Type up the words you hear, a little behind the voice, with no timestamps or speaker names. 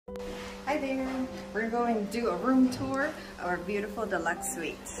Hi there, we're going to do a room tour of our beautiful deluxe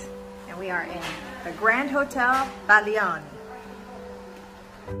suite. And we are in the Grand Hotel Baglioni.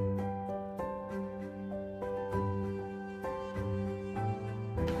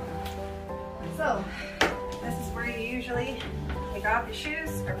 So, this is where you usually take off your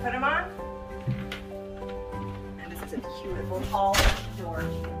shoes or put them on. And this is a beautiful hall door.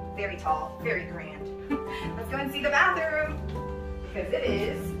 Very tall, very grand. Let's go and see the bathroom, because it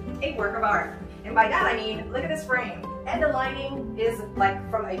is a work of art. And by that I mean, look at this frame. And the lighting is like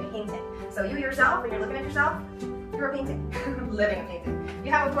from a painting. So you yourself, when you're looking at yourself, you're a painting, living a painting.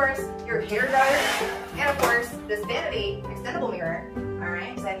 You have, of course, your hair dryer, and of course, this vanity extendable mirror. All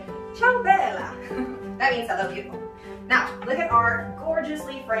right, say, ciao bella. That means hello, beautiful. Now, look at our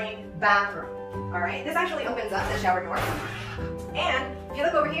gorgeously framed bathroom. All right, this actually opens up the shower door. And if you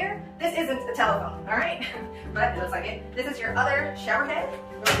look over here, this isn't a telephone, all right? But it looks like it. This is your other shower head,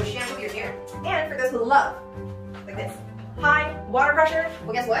 where you shampoo your hair. And for those who love, like this, high water pressure,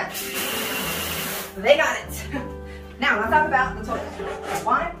 well, guess what? They got it. Now, let's talk about the toilet.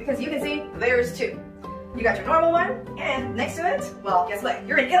 Why? Because you can see there's two. You got your normal one, and next to it, well, guess what?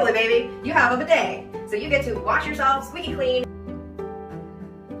 You're in Italy, baby. You have a bidet. So you get to wash yourself squeaky clean.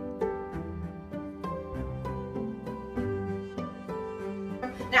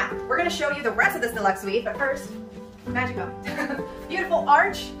 Now, we're gonna show you the rest of this deluxe suite, but first, magico. Beautiful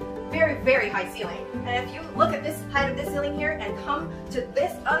arch, very, very high ceiling. And if you look at this height of this ceiling here and come to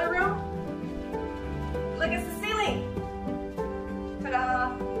this other room, look at the ceiling.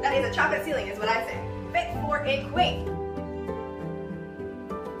 Ta-da! That is a chocolate ceiling, is what I say. Fit for a queen.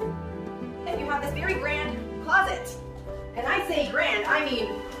 And you have this very grand closet. And I say grand, I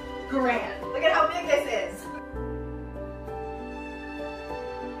mean grand. Look at how big this is.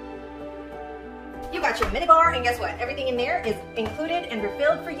 You got your minibar, and guess what? Everything in there is included and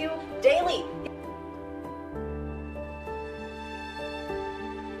refilled for you daily.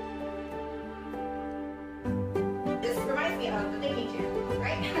 This reminds me of the thinking chair,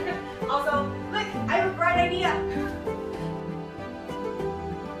 right? Also, look, I have a bright idea.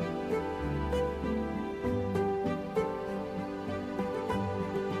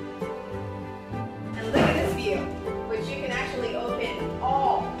 And look at this view, which you can actually open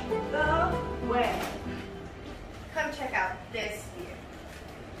all the way. Come check out this view.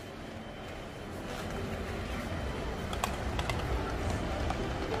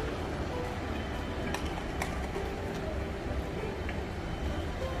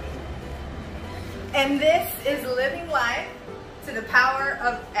 And this is living life to the power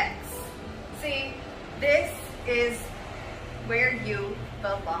of X. See, this is where you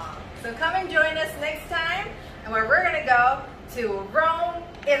belong. So come and join us next time, and where we're gonna go to Rome,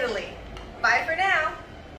 Italy. Bye for now.